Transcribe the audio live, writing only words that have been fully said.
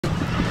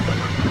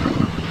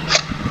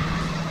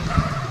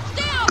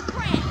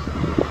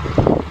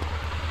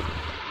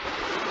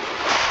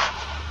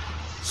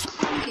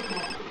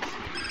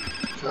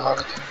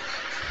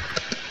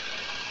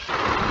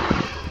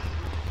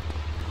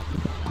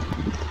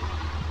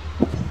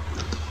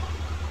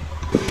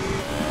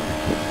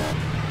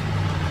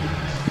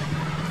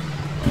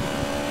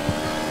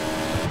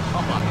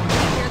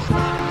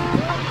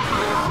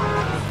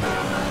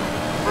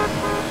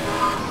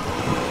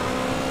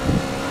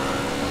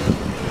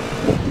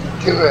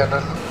क्यों है ना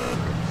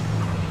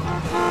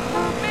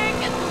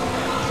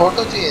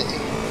फोटो चाहिए थी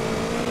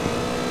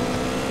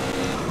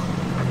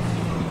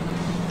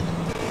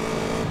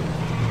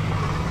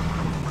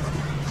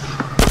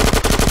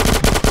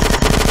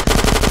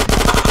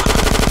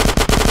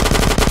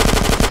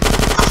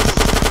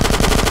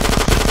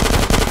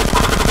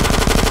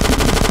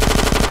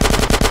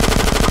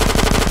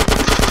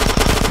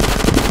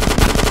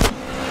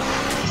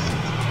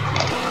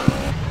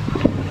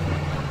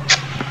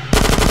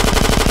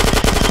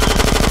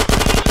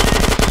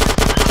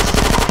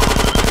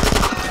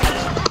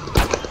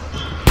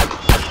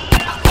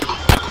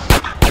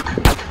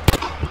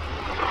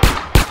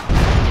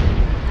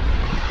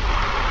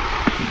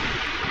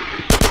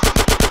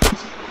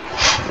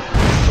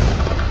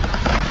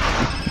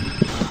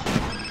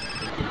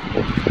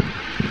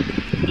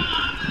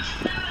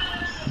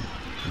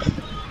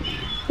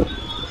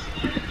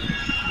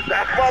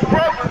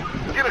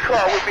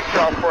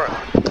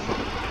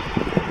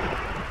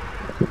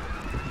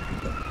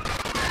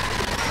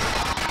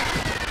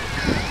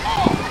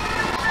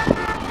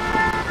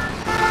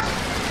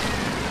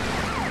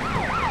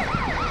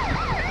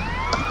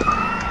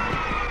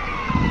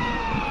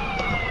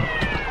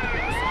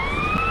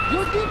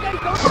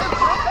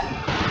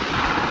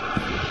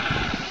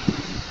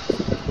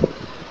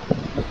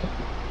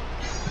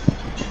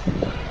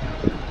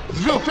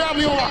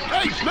Family on our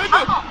case,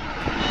 nigga!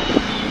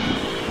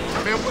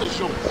 Man, what is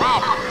your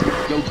problem?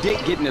 Yo,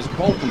 Dick getting us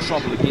both in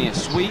trouble again,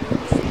 sweet.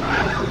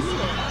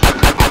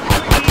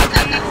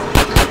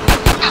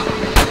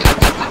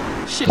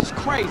 Shit is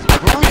crazy,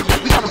 bro.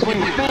 We gotta bring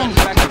the families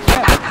back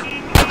together.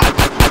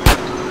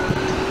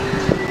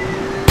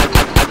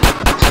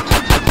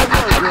 Don't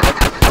worry, girl.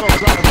 I don't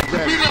drive as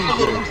bad. Beat up a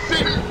little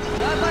sick.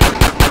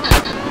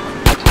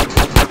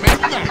 Man,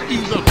 you gotta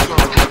ease up,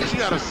 son. She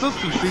got a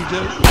sister, CJ.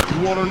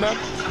 You want her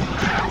next?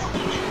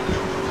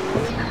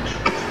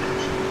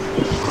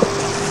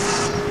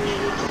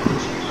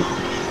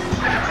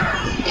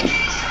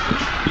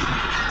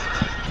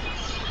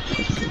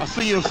 I'll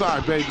see you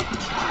inside, baby.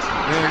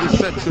 Man, this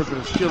set tripping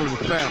is killing the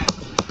family.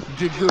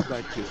 You did good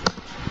back there.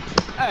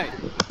 Hey,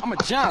 I'm a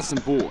Johnson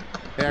boy.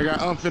 Hey, I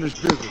got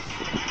unfinished business.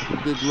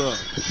 Big love.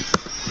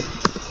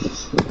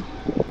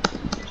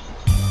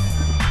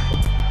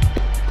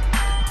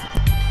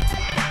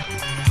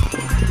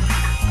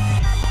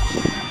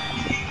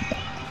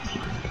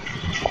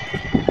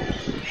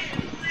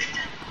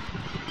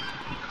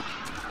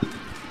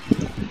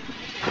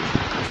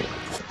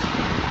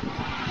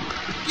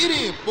 Get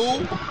in,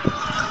 fool.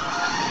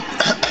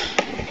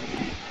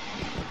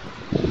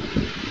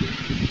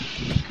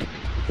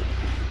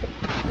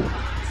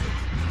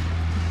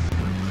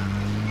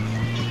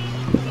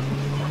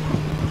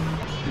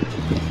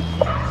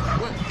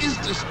 What is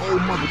this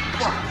old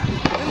motherfucker?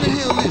 What the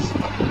hell is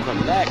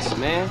it? Relax,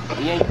 man.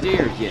 He ain't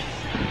there yet.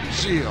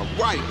 Yeah,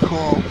 right,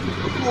 Carl.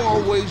 You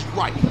always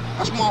right.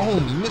 That's my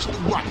homie, Mr.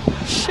 Right.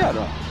 Shut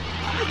up.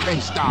 You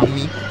can't stop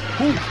me.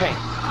 Who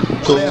can't?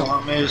 तो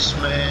हमें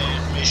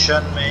इसमें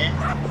mission में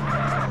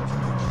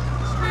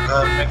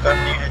घर में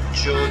करनी है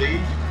चोरी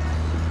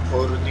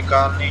और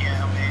निकालनी है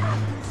हमें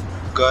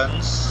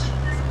गन्स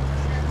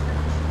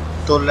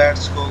तो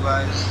लेट्स गो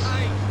गाइस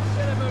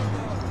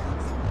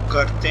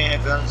करते हैं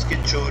गन्स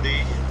की चोरी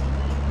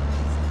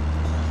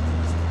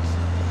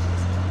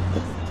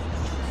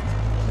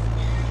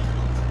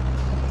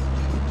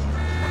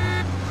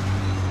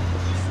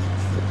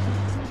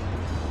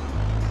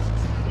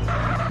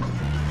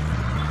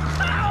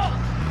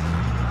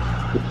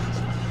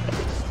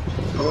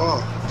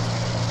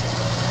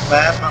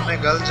मैप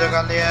हमें गलत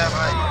जगह ले आया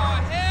भाई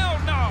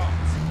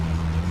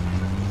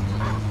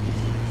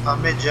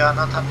हमें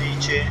जाना था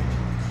नीचे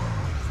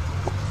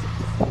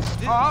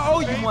I owe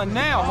you one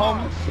now,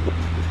 homie.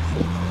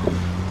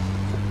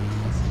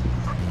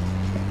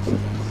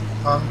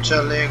 हम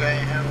चले गए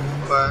हैं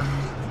ऊपर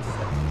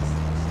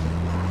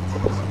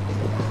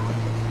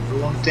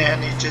ढूंढते हैं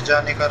नीचे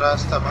जाने का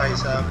रास्ता भाई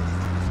साहब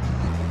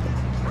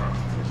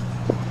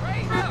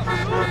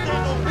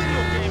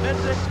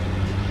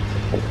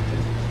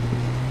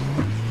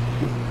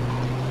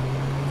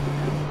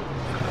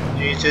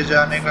नीचे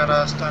जाने का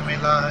रास्ता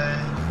मिला है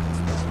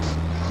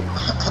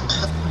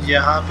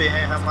यहाँ पे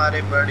हैं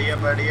हमारे बढ़िया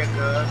बढ़िया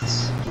girls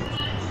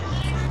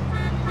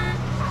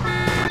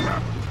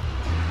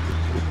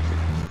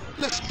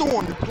Let's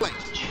storm the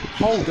place.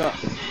 Hold up.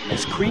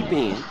 Let's creep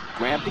in,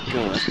 grab the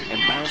guns, and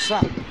bounce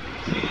out.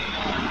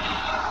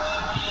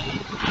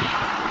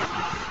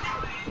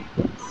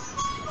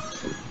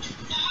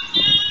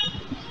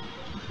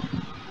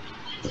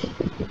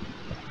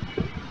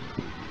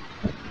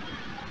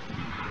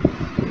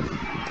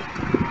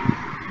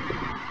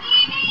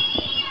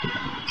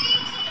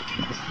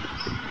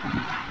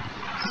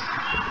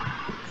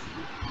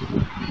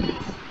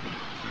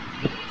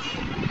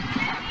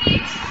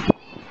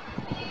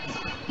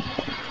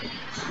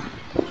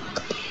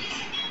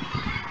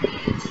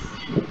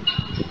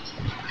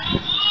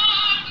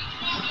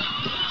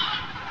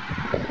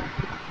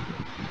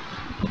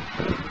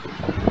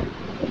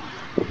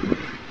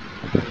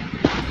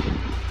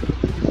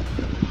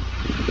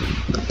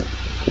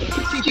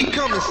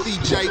 coming,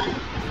 CJ.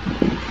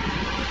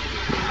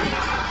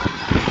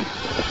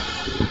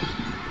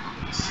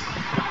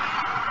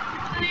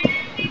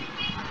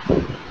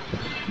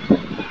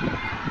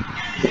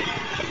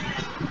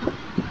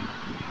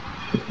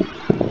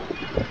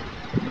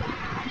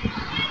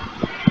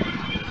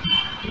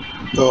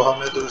 तो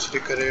हमें दूसरी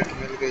क्रेट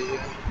मिल गई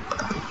है।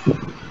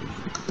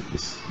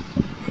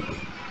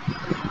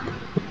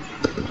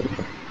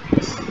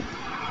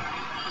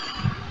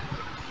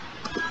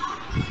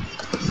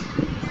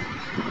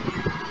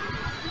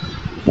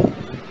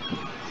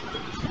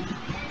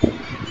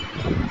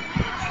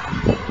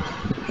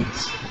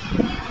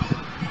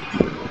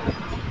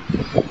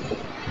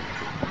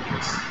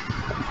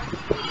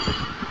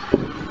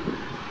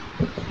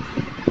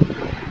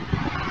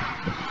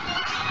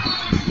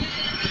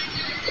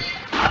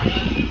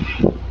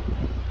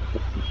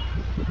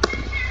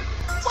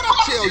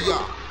 Tell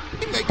y'all,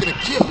 he making a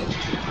killing.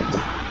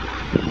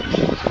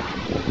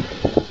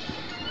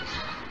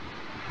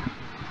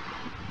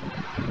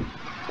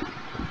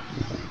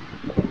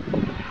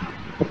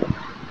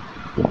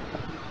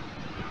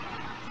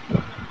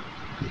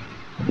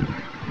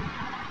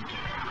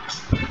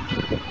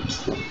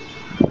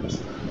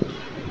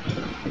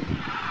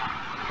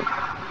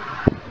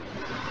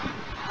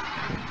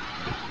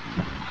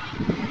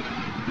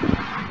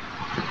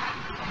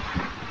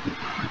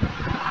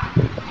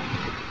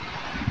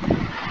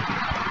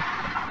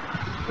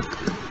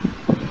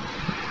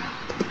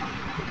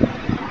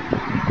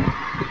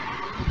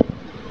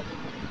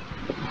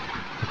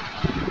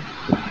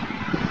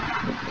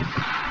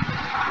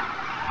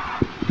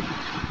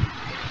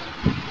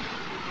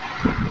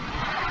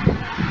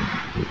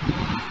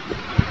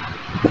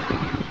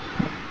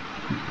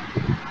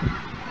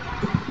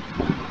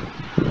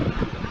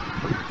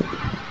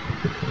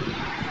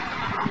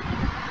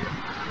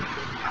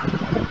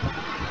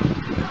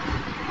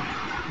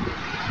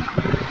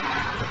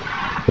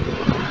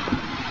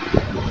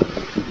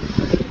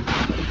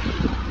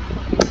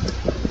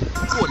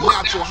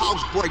 Natural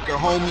housebreaker,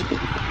 homie.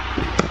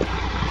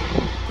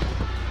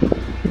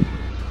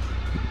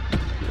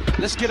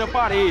 Let's get up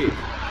out of here.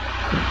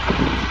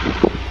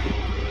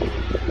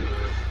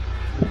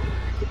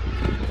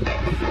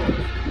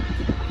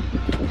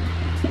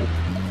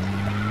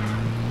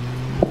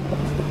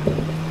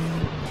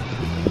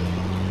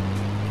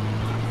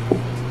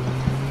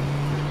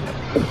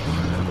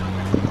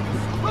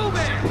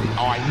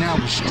 Alright, now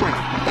we're straight.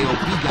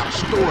 LB got a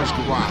storage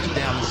garage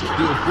down in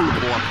Seville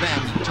Boulevard,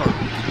 family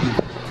turkey.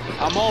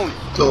 I'm on it.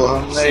 तो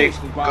हमने एक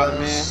Seriously, Bhai,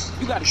 man.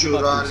 You gotta give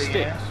up चुरा them ली है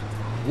sticks.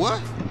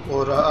 What?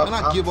 और अब When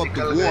I हम give up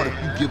the निकल water,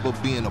 गए you हैं give up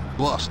being a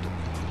buster.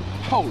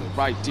 Hold it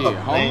right there,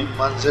 अपनी homie.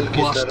 मंजिल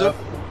की Buster. तरफ।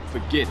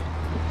 Forget it.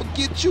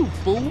 Forget you,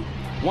 fool.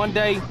 One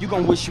day, you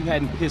gonna wish you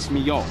hadn't pissed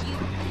me off.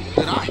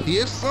 Did I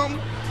hear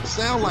something?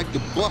 Sound like the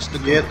buster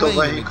ये तो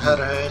वही complaining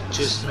घर again. है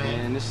जिसमें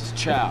Man, this is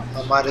child.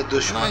 हमारे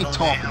दुश्मनों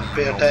ने हम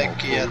पे अटैक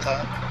किया था।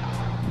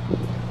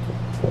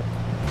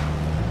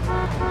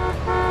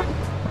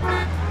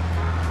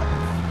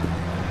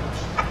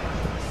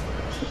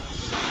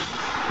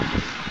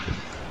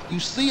 You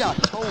see, I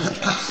told you,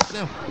 it's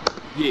simple.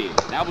 Yeah,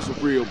 that was a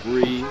real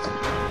breeze.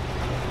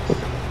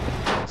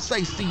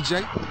 Say,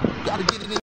 CJ, you gotta get it in.